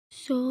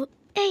So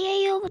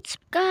yo what's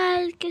up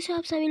guys, कैसे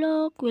आप सभी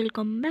लोग।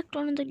 Welcome back two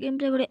another game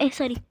play video.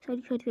 Sorry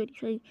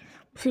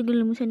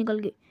मुझसे निकल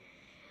गए।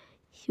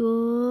 So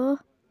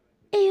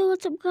yo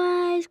what's up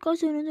guys,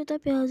 कसो हुनुहुन्छ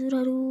तपाईँ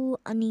हजुरहरू।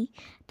 अनि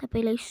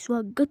तपाईलाई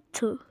स्वागत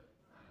छ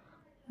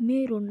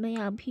मेरो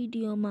नयाँ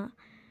भिडियोमा।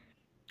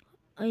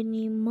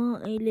 अनि म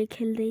अहिले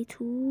खेल्दै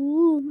छु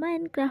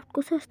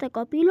माइनक्राफ्टको सस्ता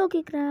कपी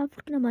लोके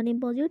क्राफ्ट, किनभने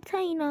बजेट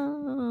छैन।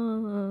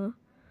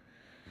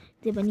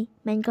 त्यही पनि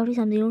माइनक्राफ्टै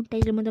सम्झिनु,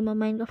 टाइटलमा त म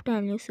माइनक्राफ्टै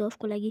हाल्ने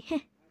सफको लागि।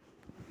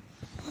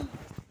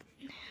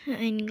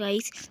 एन्ड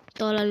गाइस,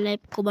 तल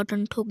लाइभको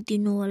बटन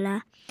ठोकिदिनु होला।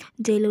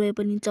 जहिले भए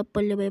पनि,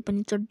 चप्पलले भए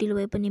पनि, चड्डीले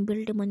भए पनि,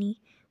 बेल्टले पनि,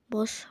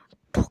 बस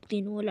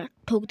ठोकिदिनु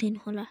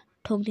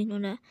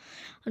होला।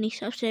 अनि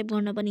सब्सक्राइब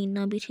गर्न पनि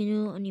नबिर्सिनु।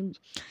 अनि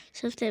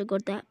सब्सक्राइब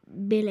गर्दा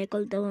बेल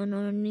आइकन दबाउन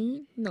पनि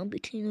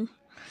नबिर्सिनु।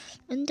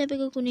 अनि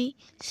तपाईँको कुनै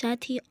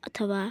साथी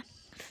अथवा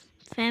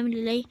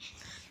फ्यामिलीलाई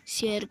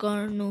सेयर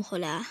गर्नु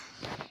होला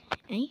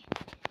है।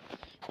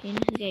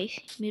 हेर्नुहोस् गाइस,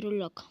 मेरो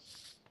लक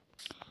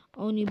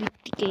आउने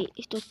बित्तिकै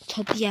यस्तो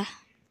छतिया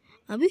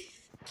अब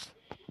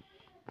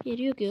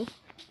हेऱ्यो के हो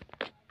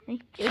है।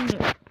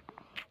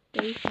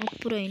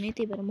 पुरा होइन,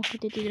 त्यही भएर म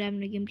त्यति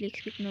राम्रो गेम प्ले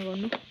एक्सपेक्ट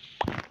नगर्नु,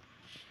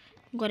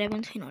 गरे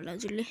पनि छैन होला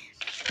हजुरले।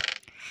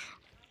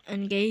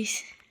 अनि गाइस,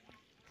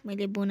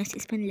 मैले बोनस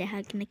पनि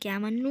ल्याएको, किनकि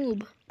आमा नुब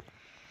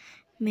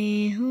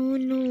मैं हूँ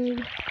नूब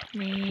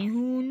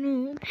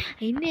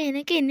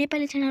होइन के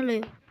नेपाली च्यानल हो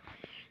यो,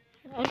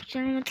 अरू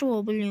च्यानल मात्र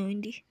हो बोल्ने हो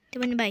हिन्दी।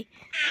 त्यो पनि भाइ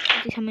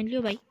त्यो सामान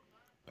लियो भाइ।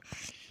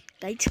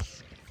 गाइस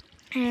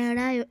एड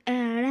आयो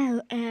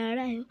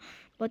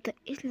म त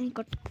यसलाई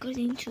कट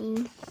गरिदिन्छु।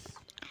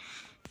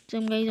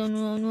 जम गाइस,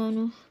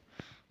 आउनु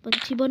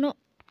पछि बनो।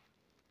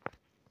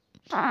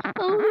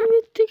 आउने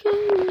बित्तिकै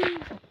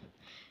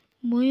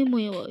मोय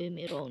भयो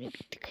मेरो, आउने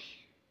बित्तिकै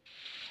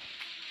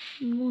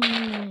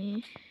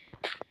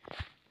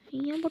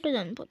यहाँबाट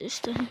जानु पर्यो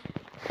यस्तो।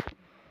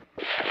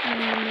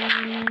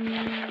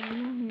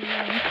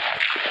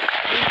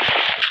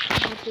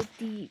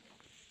 त्यति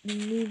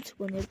न्युज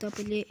भनेर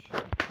तपाईँले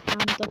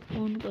काम त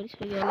फोन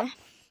गरिसक्यो होला।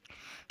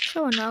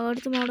 सबभन्दा अगाडि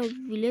त म एउटा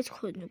भिलेज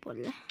खोज्नु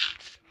पर्ने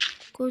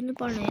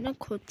होइन,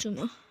 खोज्छु म।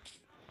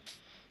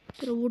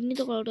 तर उड्ने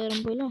त कलेक्ट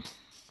गरौँ पहिला।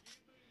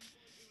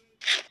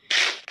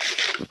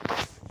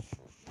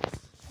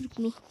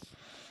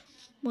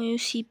 म यो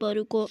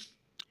सिपहरूको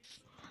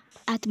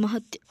हत्या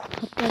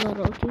गरेर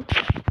आउँछु।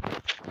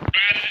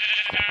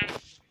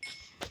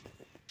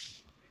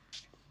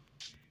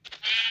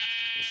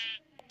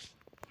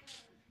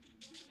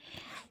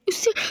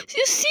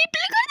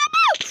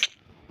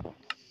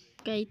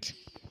 गाइस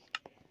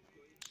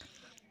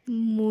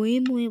मोय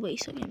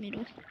भइसक्यो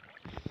मेरो।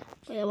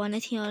 पहिला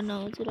भनेको थिएँ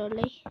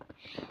हजुरहरूलाई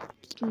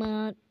म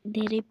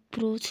धेरै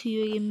प्रो छु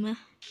यो गेममा,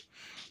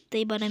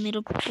 त्यही भएर मेरो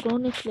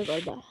प्रोनेसले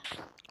गर्दा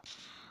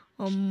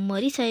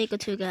मरिसकेको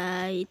छु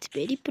guys.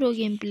 Very pro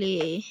game play.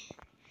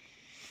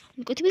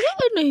 कति बजी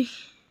गर्ने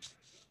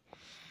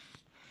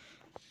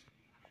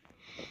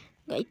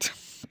गाइस,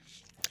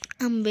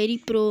 आम भेरी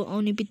प्रो।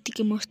 आउने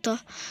बित्तिकै मस्त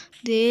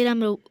धेरै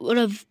राम्रो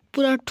एउटा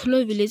पुरा ठुलो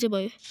भिलेजै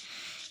भयो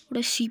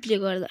एउटा सिपले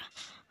गर्दा।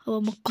 अब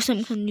म कसम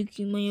खान्छु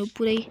कि म यो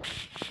पुरै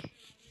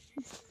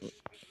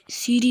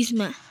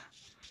सिरिजमा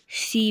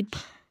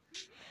सिपलाई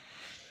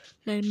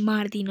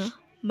मार्दिनँ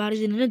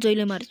होइन,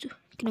 जहिले मार्छु।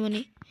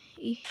 किनभने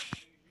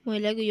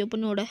मैलाको यो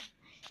पनि एउटा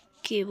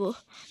के हो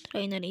तर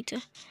होइन रहेछ।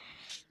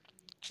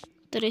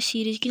 तर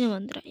सिरिज किन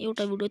भन्दा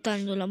एउटा भिडियो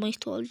तान्छु होला म,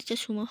 यस्तो हल्दी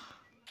चाहिँ छु म।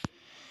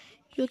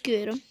 यो के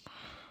हेरौँ,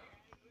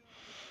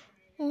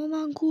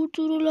 ओमा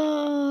गुटुरुला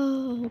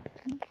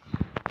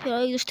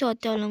जस्तो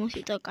हत्या होला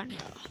मसित काण्ड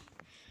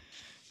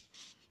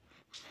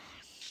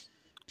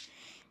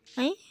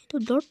है। त्यो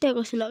डट ट्याग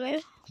कस्तो लगायो,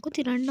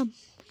 कति ऱ्यान्डम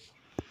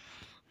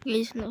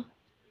गाइस। ल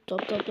चप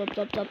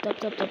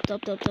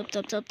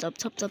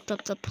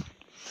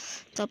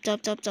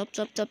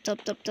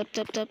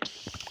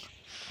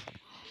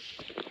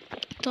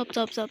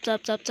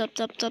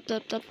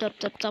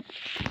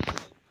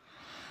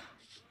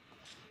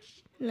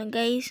ल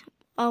गाइस,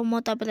 अब म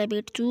तपाईँलाई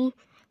भेट्छु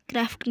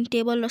क्राफ्टिङ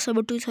टेबल र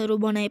सबै टुल्सहरू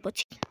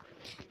बनाएपछि।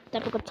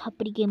 तपाईँको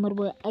छपरी गेमर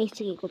बोय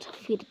आइसकेको छ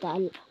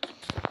फिर्ताल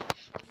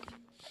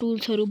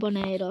टुल्सहरू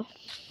बनाएर।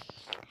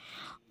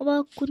 अब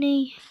कुनै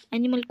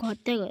एनिमलको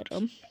हत्या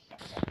गरौँ।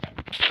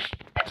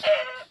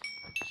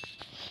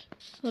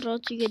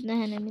 रचिकेत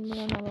नखाने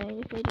मिल्दैन,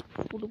 नभए फेरि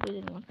फुड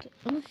पोइजन गर्छ।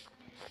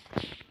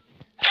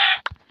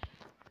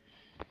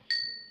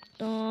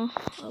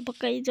 अब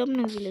कहीँ जाउँ न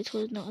भिलेज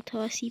खोज्न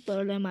अथवा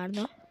सिपहरूलाई मार्न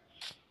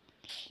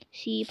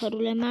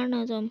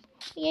जाउँ।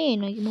 यही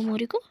होइन कि म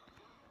मरेको,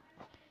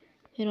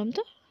 हेरौँ त।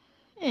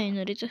 ए होइन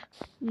रहेछ,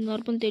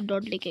 उनीहरू पनि त्यही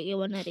डटले के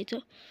भन्न रहेछ।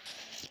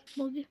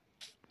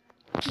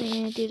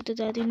 यहाँतिर त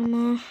जाँदिनँ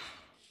म।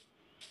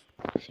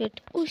 सेट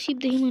ओ सिप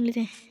देखेँ मैले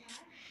त्यहाँ।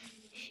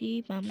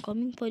 सिप हाम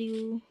कमिङ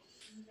पर्यो।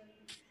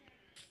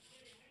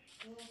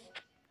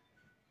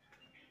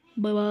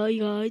 बाई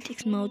गाइस,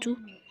 एकछिनमा आउँछु।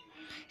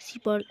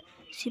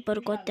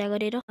 सिपरको हत्या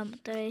गरेर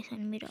तर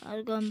मेरो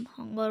अर्को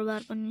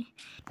घरबार पनि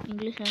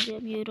इङ्ग्लिसमा चाहिँ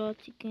अब यो र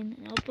चिकन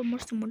अब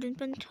मस्त मटन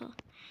पनि छ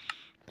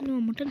पनि म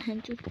मटन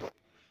खान्छु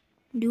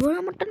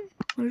 2वटा मटन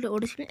एउटा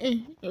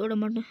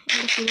मटन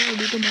एउटा सुधा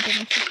दुईवटा मटन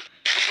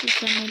आउँछ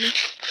मैले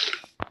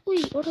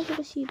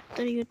एउटा सिप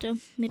तर यो त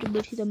मेरो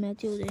बेडसित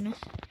म्याचै हुँदैन अब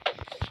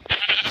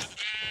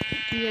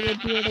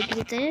 2वटा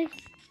के चाहियो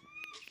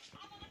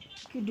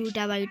कि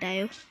 2टा वाइट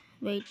आयो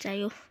वाइट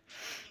चाहियो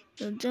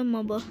जाम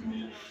अब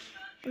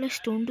पहिला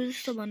स्टोन टुल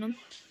जस्तो भनौँ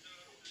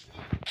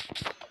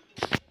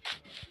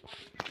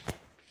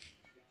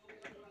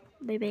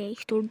बाई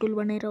स्टोन टुल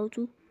बनाएर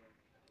आउँछु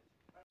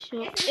सो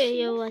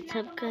यो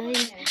वाट्सएप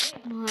गाइस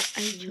म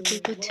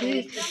आइसकेको छु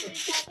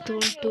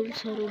स्टोन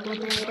टुल्सहरू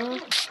बनाएर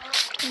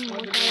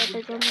कहाँबाट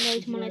जाऊँ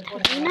गाइस मलाई थाहा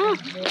छैन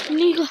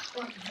निको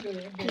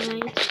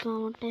गाइस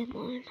कहाँबाट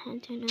मलाई थाहा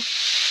छैन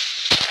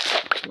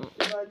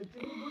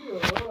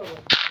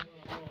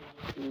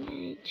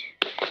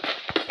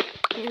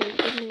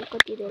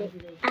कति धेरै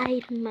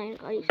आइरनमा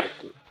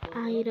गइसक्यो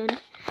आइरन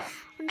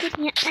अन्त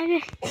यहाँ आएर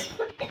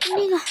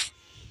निको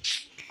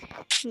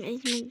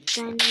गाइस म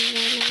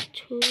जानेवाला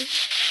छु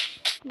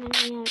मैले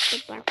यहाँ त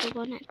बाटो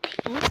बनाएको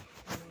थिएँ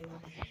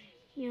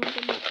यहाँ त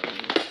बाटो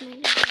बनाएको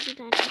मैले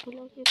जानेको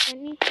लागि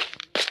पनि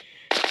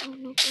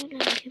आउनुको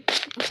लागि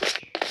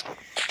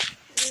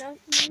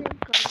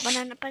घर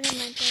बनाउन पनि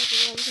मैले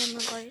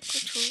रियलमा गएको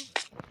छु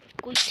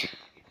कुछ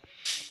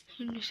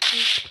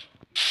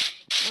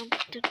अब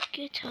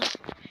के छ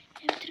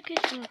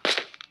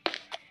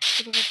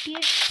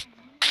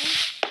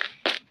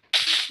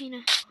छैन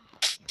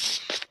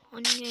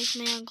अनि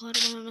यसमा यहाँ घर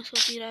बनाउन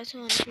सोचिरहेको छु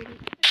अनि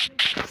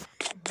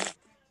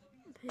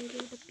फेरि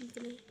एउटा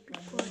पिकले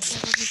पिकको हत्या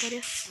गर्नु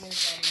पर्यो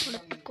एउटा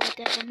पिकको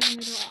हत्या गर्नु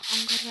मेरो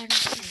अङ्गरबाट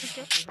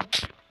आइसक्यो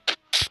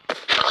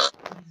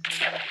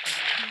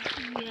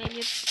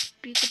यो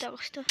पिक त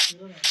कस्तो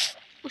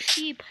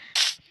सिप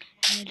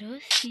हेलो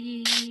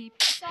सिप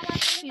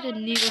यो त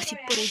निगो सिप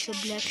पो रहेछ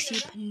ब्ल्याक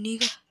सिप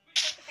निगो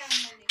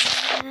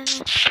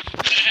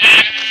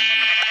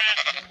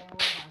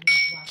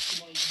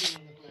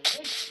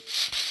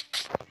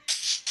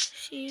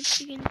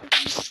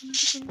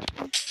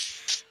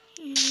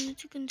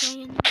चिकन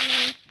चाहियो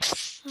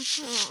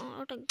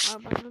एउटा घर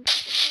बनाउनु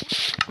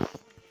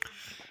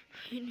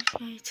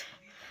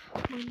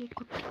मैले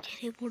कति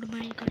धेरै बोर्ड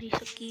माइन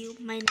गरिसकेँ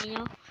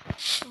माइनियो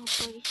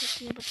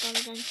गरिसकेँ अब तल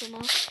जान्छु म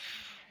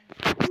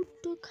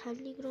उठ्दो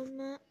खाली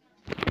ग्राउन्डमा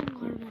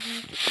घर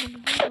बनाउँछु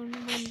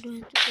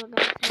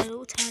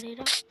उछारेर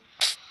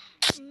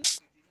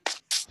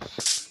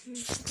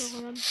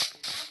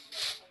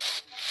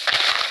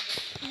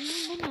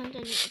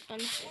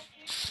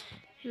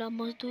ल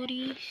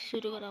मजदुरी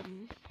सुरु गरौँ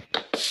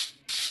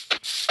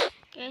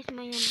ग्यास म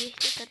यहाँ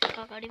 20 तक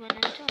अगाडि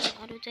बनाउँछु अनि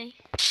अरू चाहिँ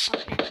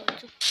अपडेट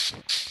गर्छु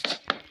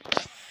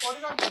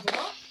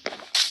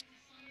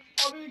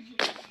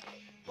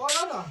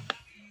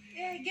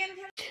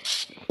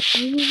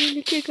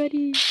मैले के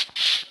गरी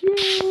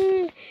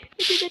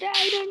यति धेरै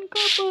आइरन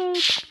कपर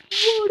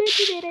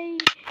यति धेरै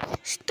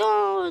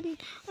स्टोन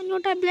अनि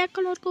एउटा ब्ल्याक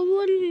कलरको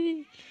वुल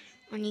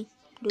अनि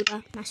दुईटा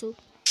मासु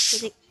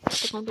त्यो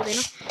काउन्ट हुँदैन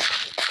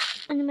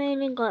अनि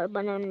मैले घर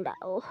बनाउनु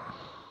हो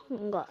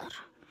घर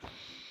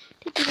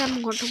त्यति राम्रो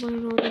घर त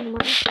बनाउनु आउँदैन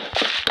मलाई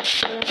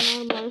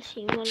नर्मल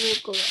सिङ्गल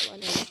वुडको घर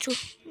बनाउँछु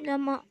र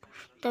म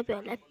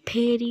तपाईँहरूलाई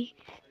फेरि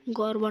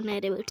घर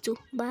बनाएर भेट्छु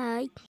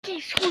बाई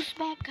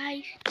ब्याक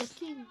गाइस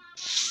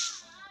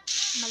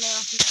मलाई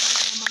अफिस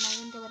मन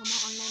लाग्यो नि त्यही भएर म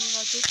अनलाइन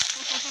गर्छु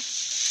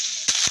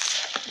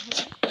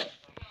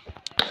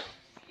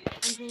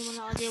अनि फेरि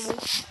मलाई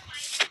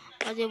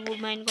अझै वुड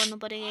माइन गर्नु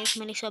पर्यो गाइस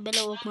मैले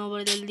सबैलाई ओकमा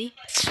बदलिदिएँ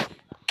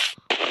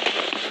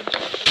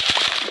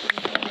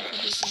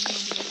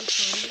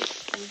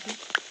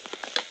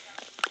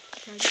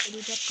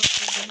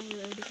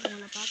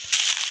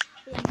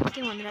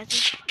के भनेर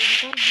चाहिँ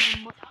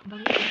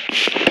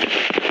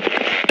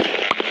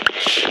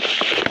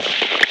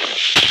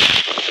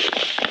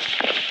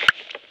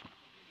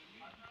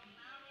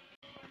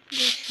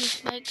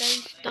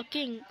गाइस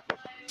टकिङ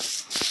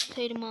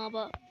फेरि म अब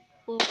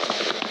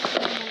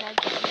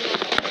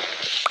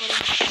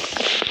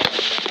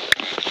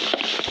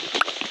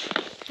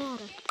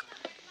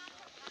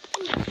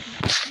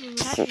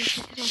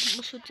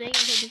म सुत्दै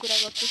कुरा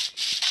गर्छु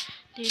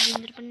त्यो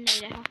निन्द्र पनि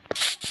लागिरहेको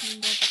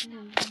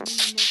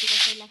निन्द्र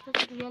कसरी लाग्छ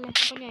तर रियल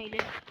लाइफमा पनि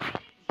अहिले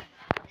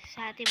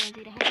 7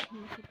 बजिरहेको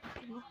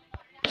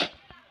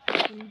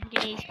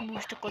Guys,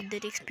 most of the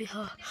XP.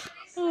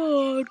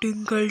 Oh,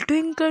 twinkle,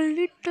 twinkle,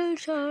 little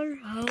star,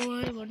 how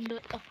I wonder.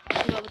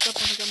 What's up,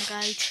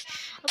 guys?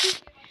 Okay.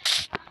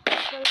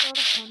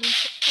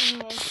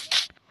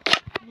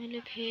 मैले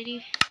फेरि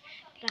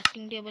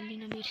क्राफ्टिङ टेबल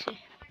लिन बिर्से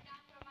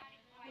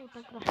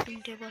एउटा क्राफ्टिङ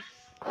टेबल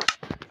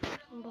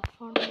एउटा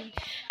फर्नेस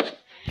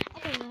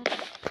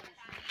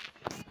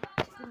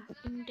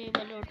क्राफ्टिङ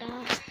टेबल एउटा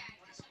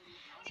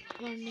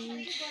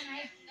फर्नेस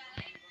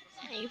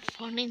ए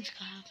फर्नेस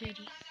कहाँ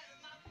फेरि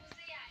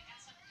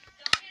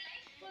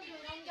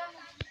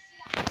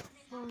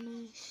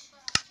फर्नेस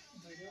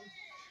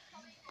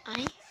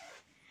आई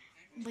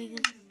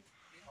बैगन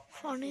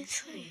फर्नेस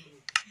है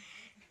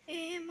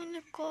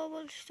मैले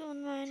कबलस्टोन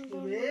माइन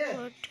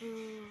गर्नुपर्थ्यो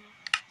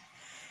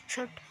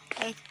सर्ट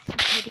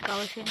फेरि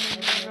कबलस्टोन माइन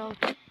गरेर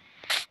आउँछु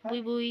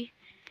बुई बुई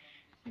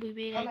बुई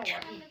बुई गाइज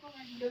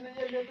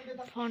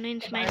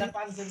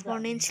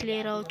फर्नेन्स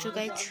लिएर आउँछु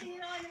गाइज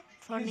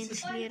फर्नेन्स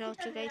लिएर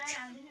आउँछु गाइज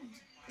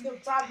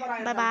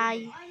बाई बाई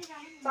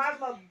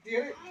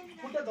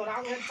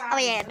अब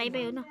यार बाई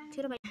बाई हो न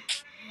छिटो बाई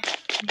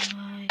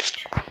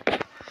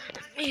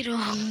मेरो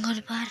हङ्गर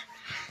बार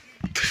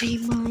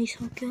 3 मा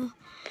आइसक्यो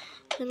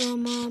र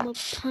म अब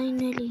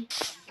फाइनली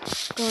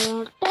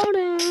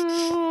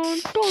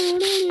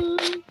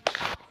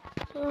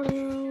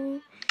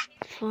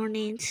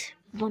फर्नेन्स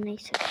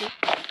बनाइसक्यो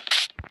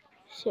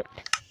सेट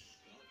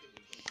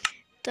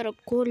तर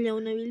कोल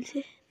ल्याउन मिल्छ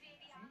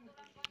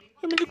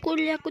मैले कोल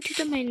ल्याएको थिएँ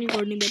त माइनिङ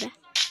गर्ने बेला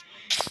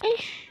ए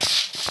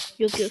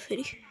यो के हो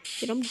फेरि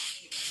हेरौँ न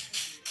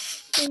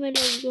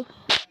मैले यो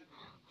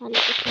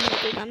हालेको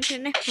छुनको काम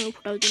छैन म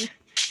फुटाउँदिनँ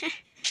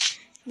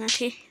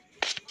नाथे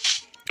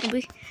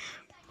अबुई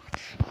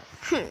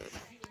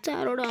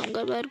 4वटा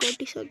हङ्गर बार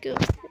कटिसक्यो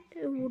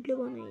वुडले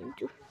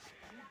बनाइदिन्छु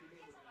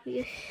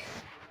यस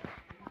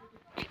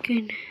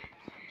chicken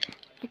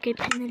Okay,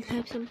 finally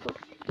have some food.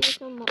 Here's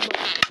some more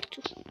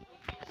too.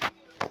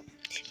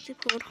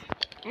 64.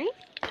 Eh?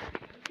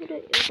 Udah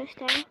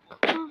start.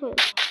 Kenapa?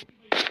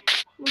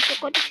 Masuk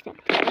kode start.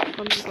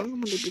 Kalau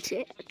mau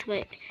dibice,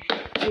 coba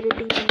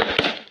editing.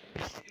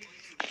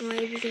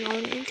 Editing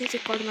awalnya itu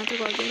si kode mata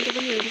kode itu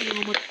kan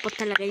editing mau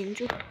potong lagi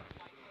itu.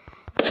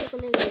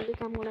 Kalau editing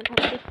kamu udah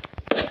tahu.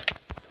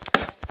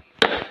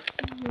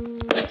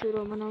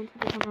 Suruh mana untuk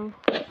kamu.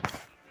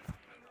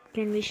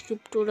 Can we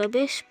skip to the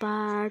best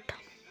part?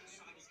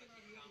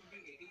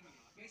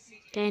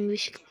 Can we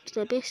skip to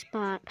the best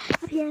part?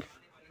 अब यार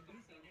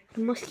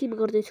म skip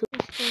गर्दैछु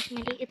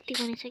मैले यति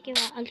भनिसकेँ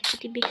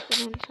अलिकति base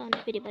बनाउनु छ अनि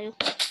फेरि भयो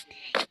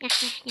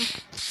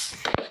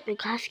यो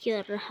घाँस के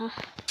गरेर घाँस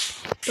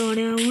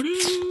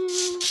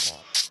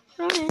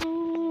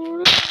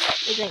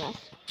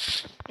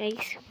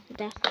गाइस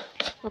उता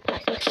म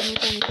फास्ट गर्नु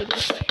अनि फेरि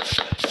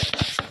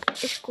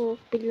यसको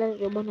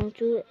पिलरहरू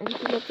बनाउँछु अनि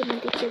पिलर चाहिँ म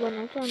त्यसै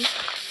बनाउँछु अनि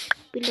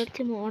पिलर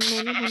चाहिँ म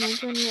अनलाइनै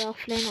बनाउँछु अनि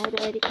अफलाइन अरू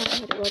अरू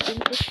कामहरू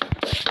गरिदिन्छु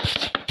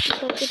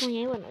पिलर चाहिँ म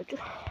यहीँ बनाउँछु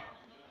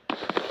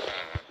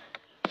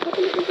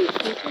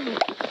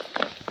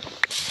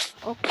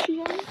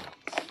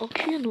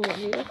ऑक्सीजन हो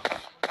भनेर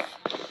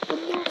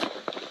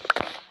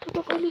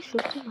कहिले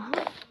सोच्नु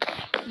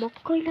म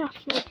कहिले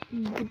आफ्नो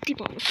बुद्धि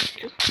भन्नु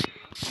सक्छु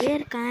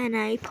where can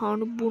I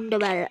found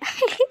बुन्डबाल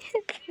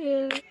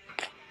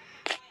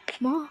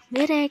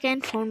where I can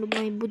found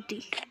my बुद्धि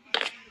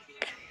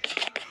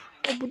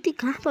बुद्धि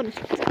कहाँ पर्नु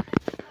सक्छ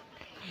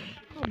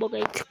अब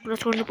गाइस कुरा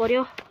छोड्नु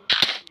पर्यो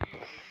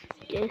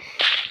यस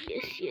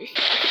यस यस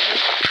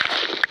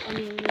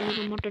अनि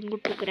मटनको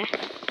टुक्रा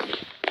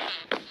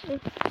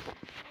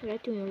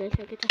राति हुन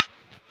लागिसकेको छ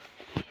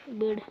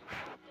बेड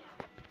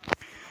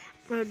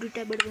मलाई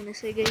 2टा बेड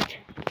बनाइसकेँ गाइस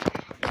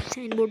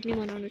साइनबोर्ड नि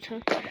बनाउनु छ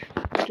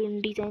जुन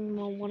डिजाइन म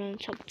बनाउन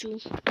सक्छु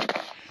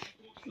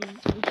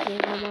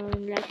बनाउनुको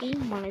लागि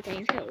मलाई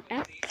चाहिन्छ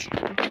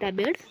एउटा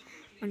बेड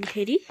अनि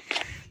फेरि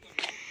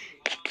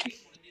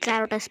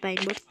 4वटा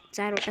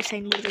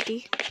साइनबोर्ड जति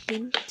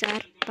 3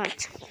 4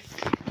 5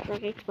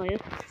 प्याकेट भयो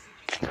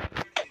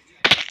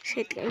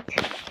सेट गाइड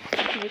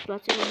मैले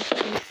प्लस चाहिँ गर्न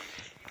सक्दिनँ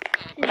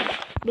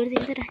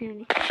बेडदेखि राख्ने हो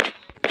नि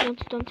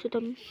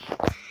सुतम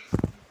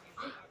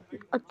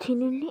अच्छी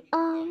नीली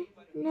आए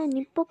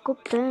नानी पक्को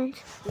प्यान्ट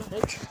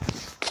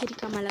फेरि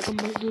काम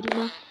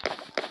लागेको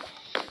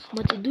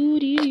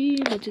मजदुरी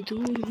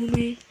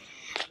हुने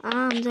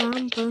आम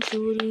जाम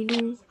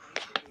पसुरिनु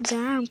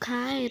जाम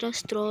खाएर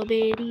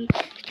स्ट्रबेरी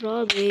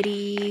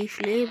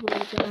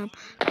फ्लेभर जाम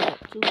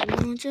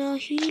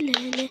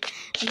जहिले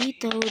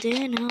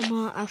बिताउँदैन म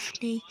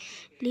आफ्नै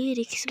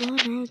लिरिक्स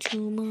बनाउँछु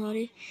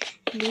मरे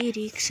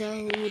लिरिक्स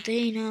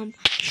आउँदैन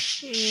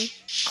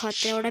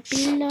खतरा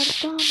पिल्लर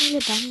त मैले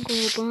भाङ्गो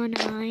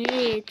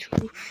बनाएछु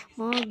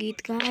म गीत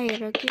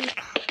गाएर के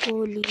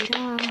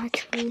बोलिरहेको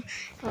छु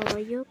अब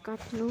यो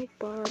काट्नु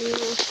पर्यो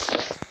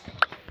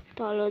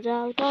तल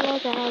जाऊ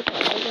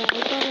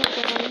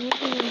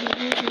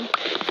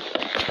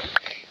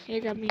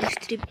यता म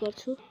स्ट्रिप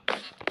गर्छु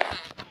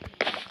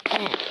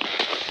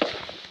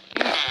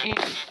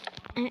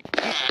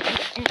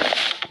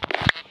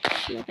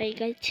Bye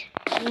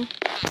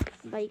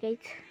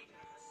guys.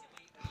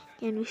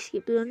 Can we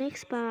skip to the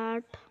next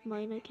part? म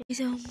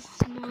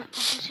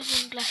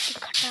प्लास्टिक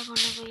खट्टा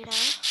गर्न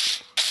गइरहे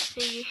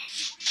फेरि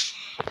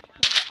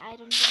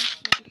आइरन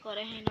पनि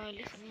गरे हैन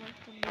अहिलेसम्म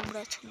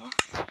नम्रा छु म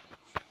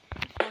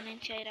फोन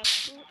चाहिँ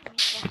राख्छु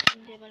अनि क्राफ्टिङ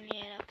टेबल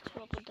ल्याएर राख्छु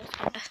अब 10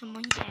 घण्टासम्म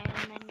आइरन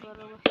म्यान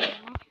गरेर बस्ने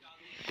म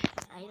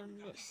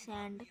आइरनले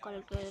स्यान्ड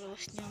कलेक्ट गरेर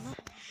बस्ने म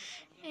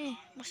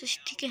म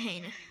ठिकै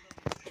हैन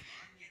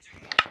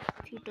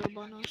छिटो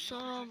बनाउ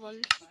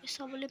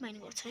सबले माइन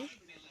गर्छ है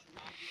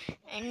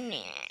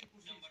अनि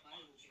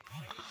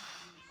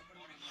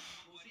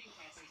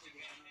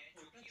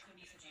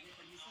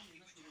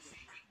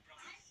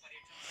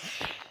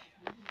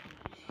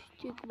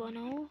ब्लॉक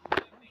बनाओ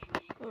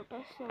छोटा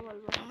सा वॉल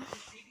बनाओ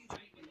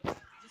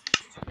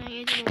ना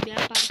ये जो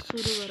व्यापार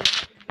शुरू करो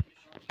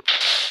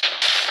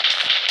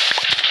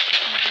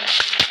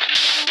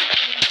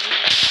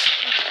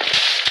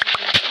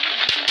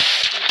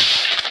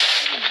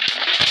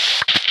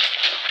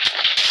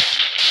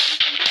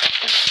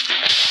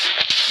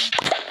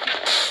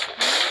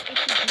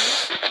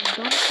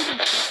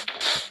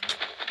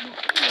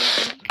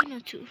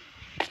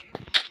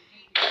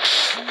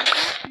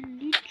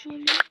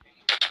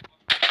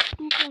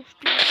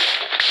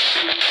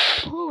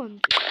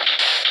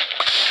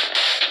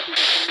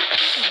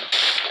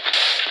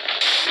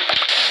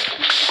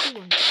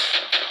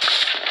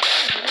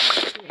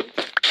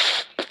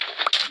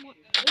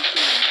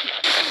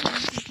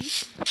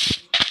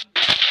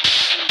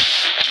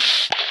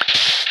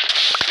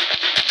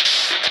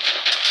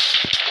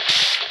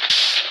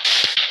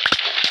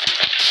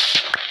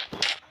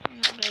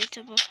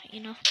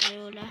enough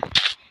Viola.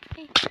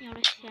 Hey, you're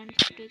a stand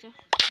together.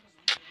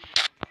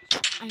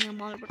 I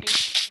am all but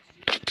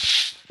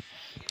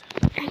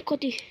I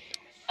got it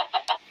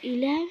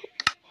 11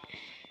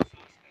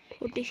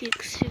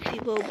 46 if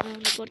you go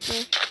on the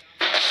portal.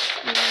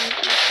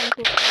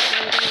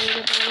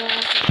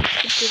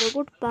 To the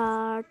good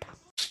part.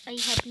 I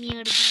have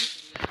near the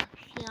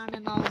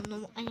and now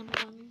I am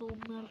going to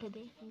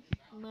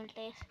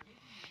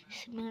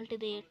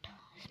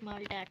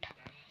smelt that.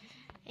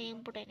 I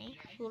am put any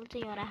fuel to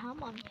your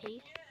ham on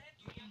face.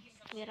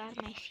 Where are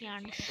my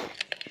science?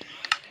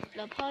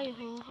 The boy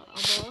who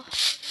above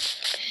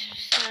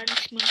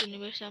science mint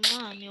universe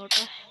ama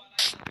Mota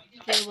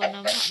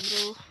Revanam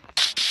Hamro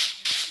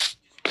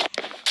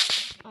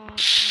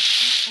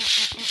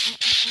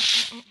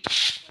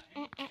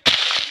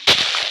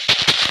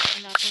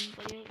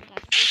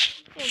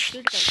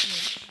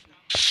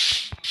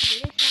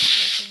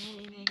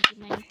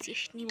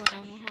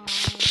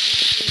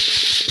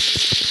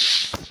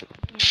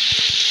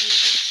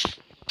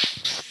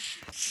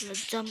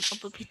jump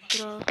up भित्र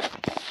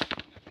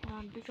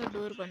दुईटा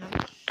door बनाऊ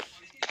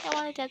अब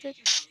चाहिँ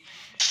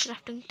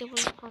क्राफ्टिङ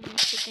table गर्नु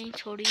चाहिँ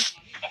छोडी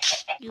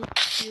यो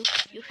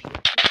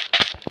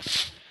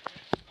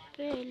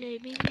पहले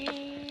बिने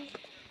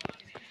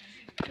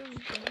तुम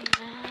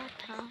जरा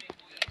था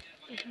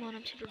यसमा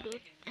बनाउँ छिटो डोर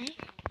है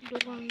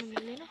डोर बनाउनु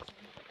मिल्दैन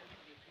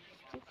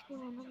त्यसको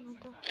बनाउँ न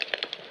त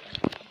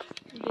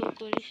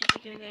डोरको रेसिपी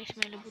के गाइस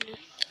मैले भुले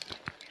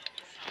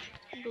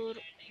डोर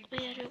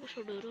यार यो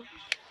कसो डोर हो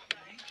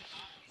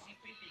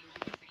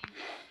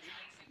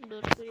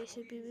डोर को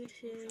रेसिपी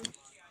बिर्से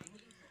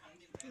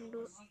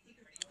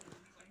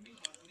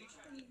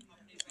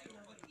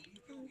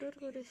डोर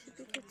को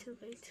रेसिपी के छ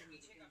गाइस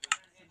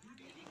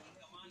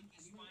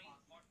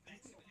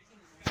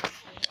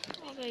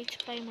गाइस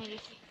पाइ मैले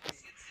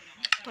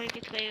पाइ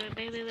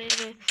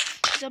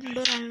जम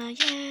डोर हाल्न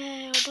ये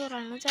डोर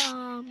हाल्न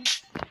जाम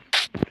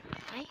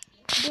है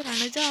डोर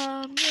हाल्न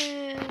जाम ये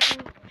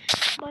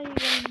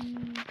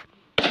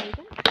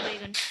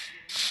बैगन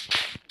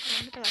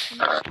राम्रो त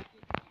भएको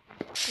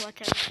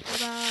watch out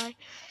bye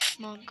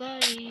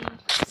मगाई म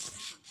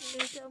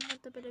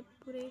तपाईलाई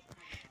पुरै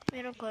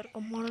मेरो घरको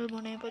मोडल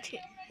बनाएपछि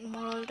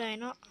मोडल त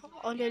हैन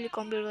अलिअलि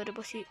कम्प्लिट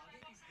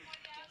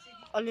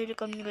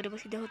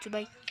गरेपछि देखाउँछु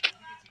बाइ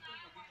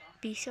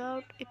पीस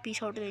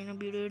आउट हैन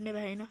भिडियो नै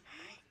भएन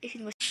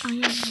एकछिन आई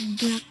एम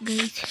ब्ल्याक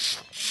गाइस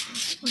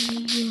अनि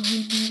यो हो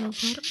मेरो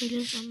घर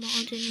अहिलेसम्म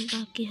अझै नि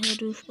बाँकी छ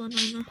रुफ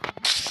बनाउन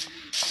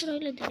तर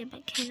अहिले धेरै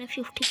बाँकी छैन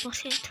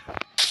 50%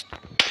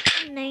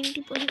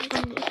 90% कम्प्लिट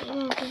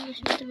भएको छ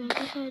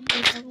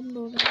डेटाको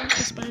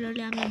पनि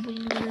स्पाइडरले हामी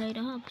बुझ्नु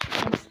लगाइरह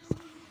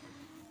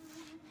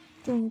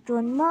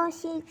चुन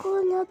मासेको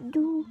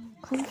लड्डु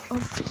खै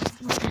अब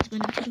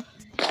बनाउँछु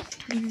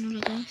छोडिदिनु ल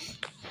गाइस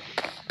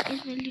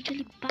यसमा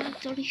लिटरली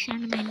 5 चोटी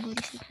स्यान्ड माइन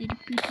गरिसक्यो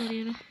रिपिट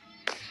गरेर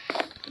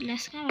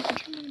लास्ट कहाँबाट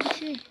थियो मैले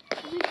बिर्सेँ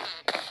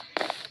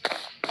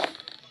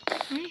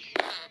है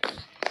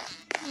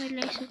मैले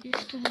लाइसक्यो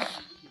यस्तो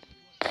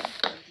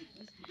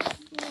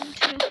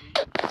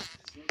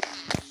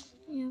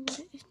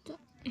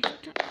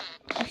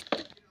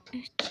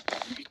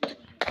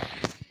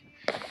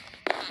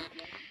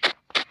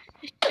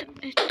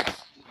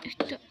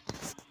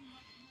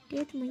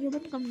म यो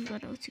पनि कमेन्ट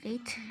गराउँछु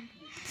गाइस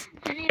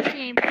अनि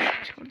यही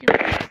छोड्दियो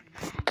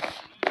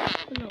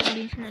ल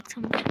अडियन्स लाग्छ म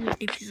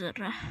टिप्स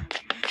गरेर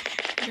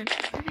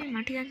तपाईँ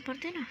माथि जानु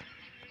पर्दैन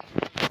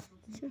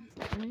मसिन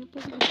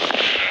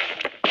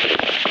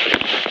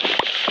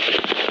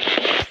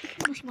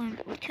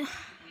पर्छ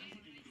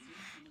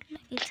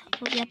लागि छ अब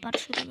व्यापार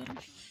सुरु गरौँ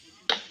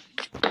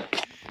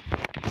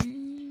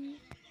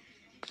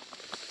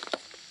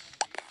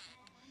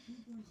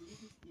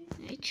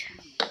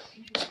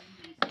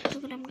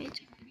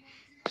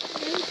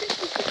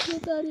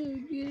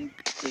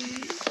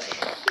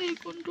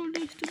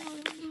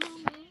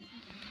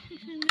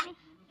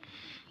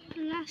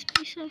last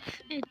piece of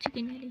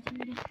chicken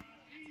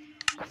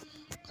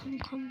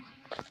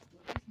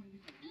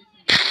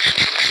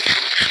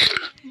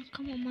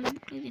come on malam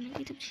lagi nak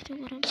kita cerita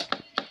orang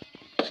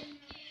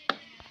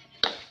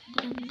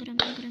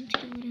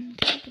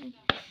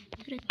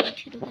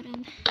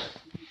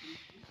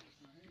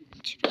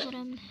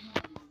गरम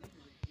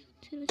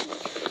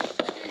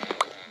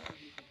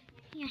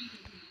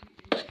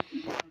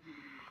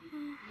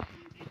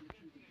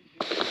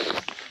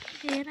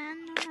हेरान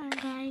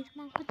गाइस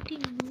म कति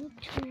नुब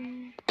छु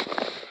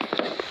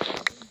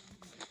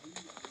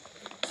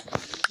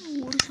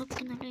उड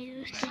सक्दिन गाइस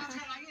जस्तो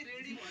छ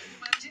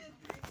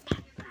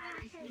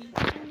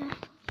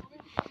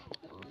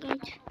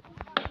गाइस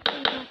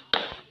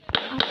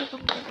आफै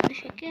कम्प्लिट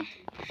गरिसकेँ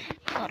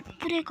घर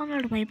पुरै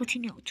कम्प्लिट भएपछि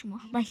नि आउँछु म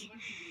बाई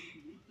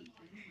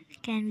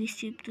क्यान वी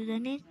सिप टु द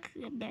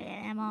नेक्स्ट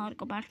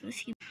अर्को बाटो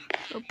सिप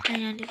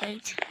फाइनली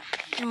गाइस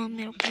यो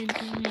मेरो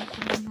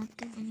प्रिन्टिङको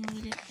मात्रै पनि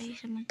अहिले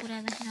पैसामा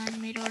पुऱ्याउँदाखेरि अनि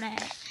मेरो एउटा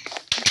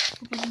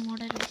पनि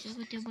मोडल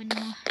भइसक्यो त्यो पनि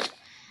म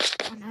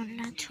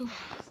बनाउन छु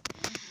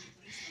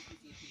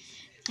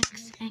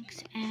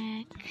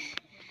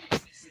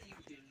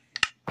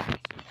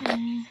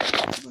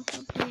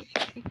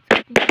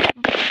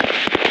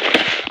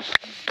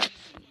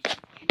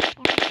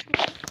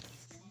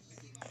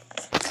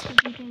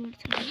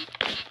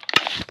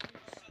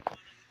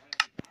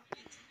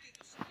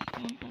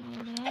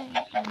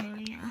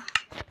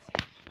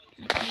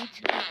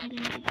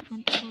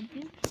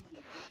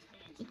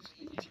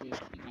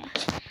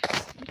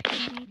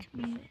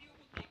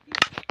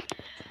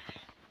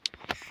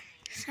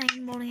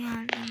साइन बोर्ड यहाँ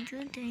हालिदिन्छु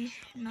त्यही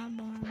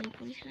नबनाउने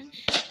क्वेसन्स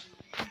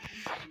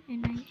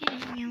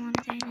यहाँ मलाई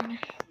चाहिँदैन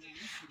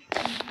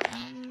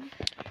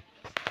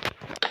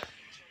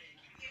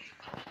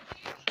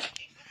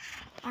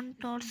अनि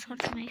टर्च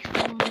सर्चमा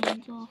एक्सप्लोर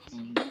गर्नुहुन्छ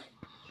अफलाइनमा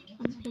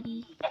अनि फेरि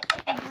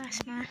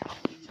लास्टमा है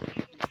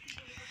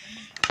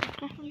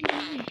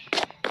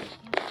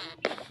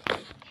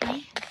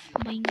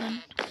बैगन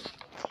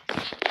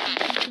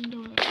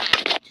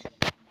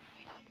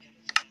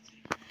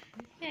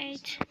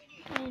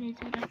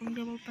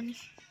टेबल पनि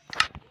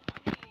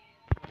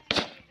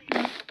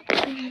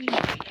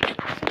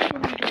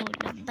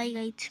बाई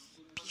गाइज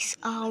पिस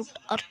आउट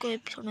अर्को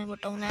एपिसोडमा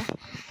बताउँला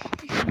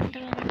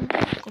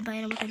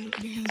बाहिरबाट लुक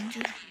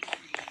देखाइदिन्छु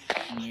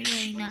मेरो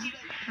होइन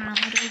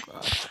हाम्रो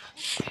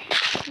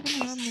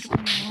घर मेरो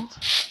पनि हो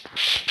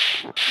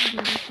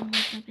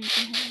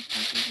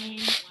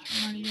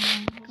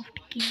माइनक्राफ्ट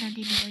किन्न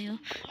दिनुभयो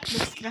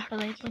लुकीक्राफ्ट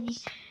भए पनि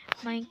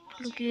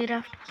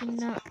लुकीक्राफ्ट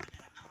किन्न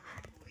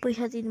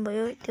पैसा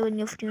दिनुभयो त्यो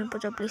पनि फ्रीमा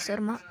पर्छ प्ले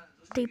स्टोरमा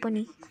त्यही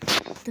पनि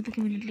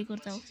तपाईँको मिहिनेतले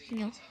गर्दा हो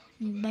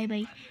किन by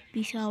by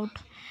piece out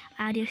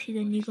Arya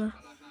सिधनिकर